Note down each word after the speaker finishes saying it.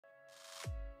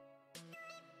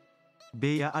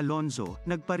Bea Alonzo,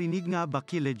 nagparinig nga ba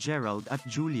kila Gerald at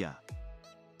Julia?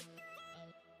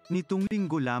 Nitong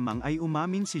linggo lamang ay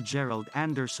umamin si Gerald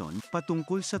Anderson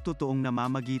patungkol sa totoong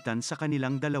namamagitan sa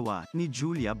kanilang dalawa ni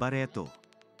Julia Barretto.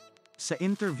 Sa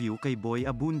interview kay Boy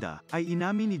Abunda, ay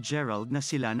inamin ni Gerald na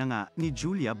sila na nga ni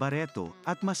Julia Barretto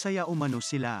at masaya umano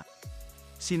sila.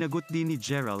 Sinagot din ni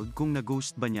Gerald kung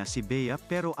na-ghost ba niya si Bea,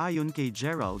 pero ayon kay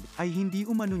Gerald ay hindi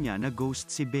umano niya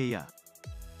na-ghost si Bea.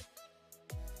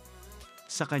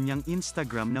 Sa kanyang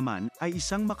Instagram naman, ay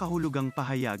isang makahulugang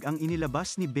pahayag ang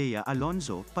inilabas ni Bea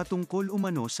Alonzo patungkol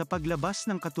umano sa paglabas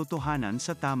ng katotohanan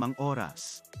sa tamang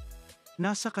oras.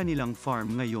 Nasa kanilang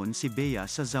farm ngayon si Bea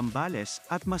sa Zambales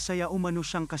at masaya umano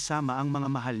siyang kasama ang mga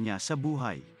mahal niya sa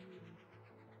buhay.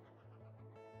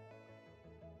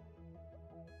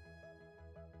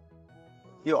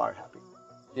 You are happy.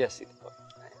 Yes, it was.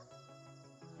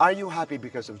 Are you happy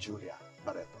because of Julia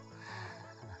Barretto?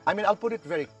 I mean, I'll put it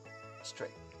very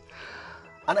straight.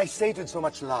 And I say it with so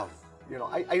much love. You know,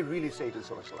 I really say it with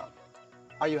so much love.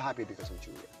 Are you happy because of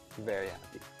Julia? Very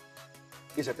happy.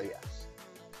 Is it a yes?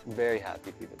 Very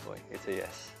happy, Tito Boy. It's a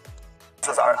yes.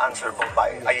 This is our answerable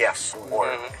by a yes or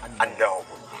a no.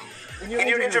 In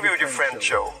your interview with your friend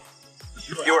Joe,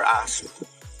 you were asked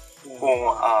kung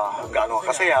gaano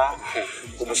kasaya,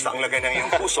 kumusta ang lagay ng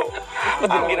iyong puso.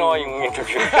 Ba't ginawa yung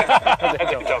interview?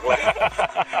 Joke lang.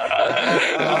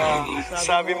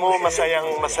 Sabi mo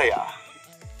masayang masaya.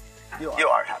 You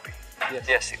are happy.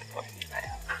 Yes, Tito Boy.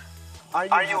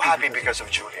 Are you happy because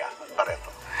of Julia Barretto?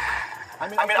 I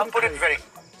mean, I'll put it very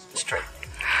straight.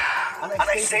 And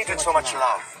I say it with so much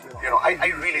love. You know,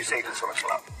 I really say it with so much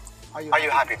love. Are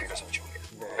you happy because of Julia?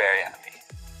 Very happy.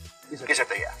 Is it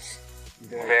a yes?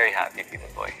 Very happy, Tito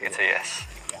Boy. It's a yes.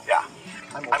 Yeah.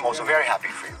 I'm also very happy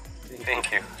for you.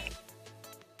 Thank you.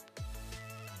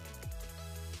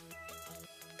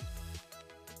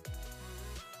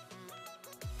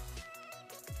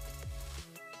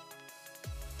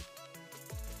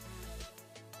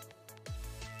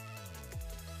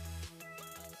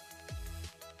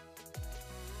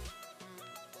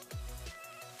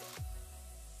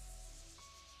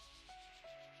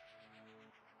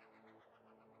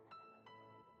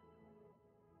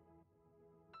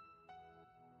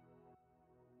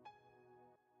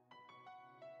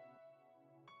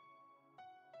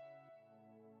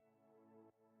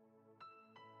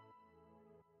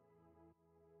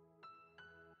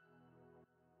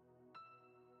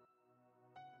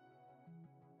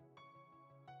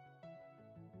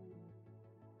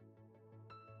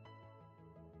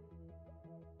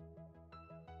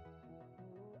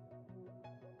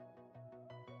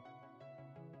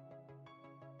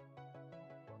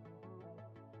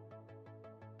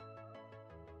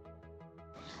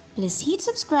 Please hit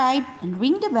subscribe and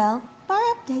ring the bell para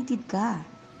updated ka.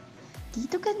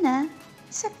 Dito ka na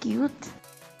sa cute.